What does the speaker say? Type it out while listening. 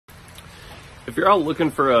If you're out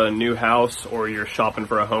looking for a new house or you're shopping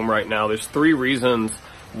for a home right now, there's 3 reasons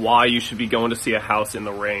why you should be going to see a house in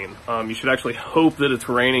the rain. You should actually hope that it's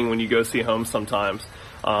raining when you go see homes sometimes.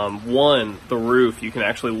 1, the roof. You can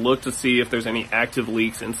actually look to see if there's any active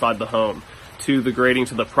leaks inside the home. 2, the grading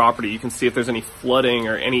to the property. You can see if there's any flooding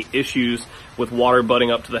or any issues with water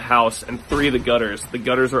butting up to the house. And 3, the gutters. The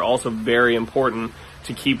gutters are also very important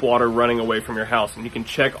to keep water running away from your house. And you can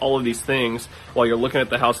check all of these things while you're looking at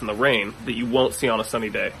the house in the rain that you won't see on a sunny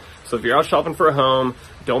day. So if you're out shopping for a home,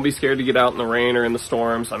 don't be scared to get out in the rain or in the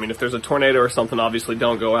storms. I mean, if there's a tornado or something, obviously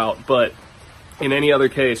don't go out. But in any other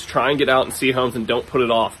case, try and get out and see homes and don't put it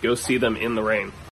off. Go see them in the rain.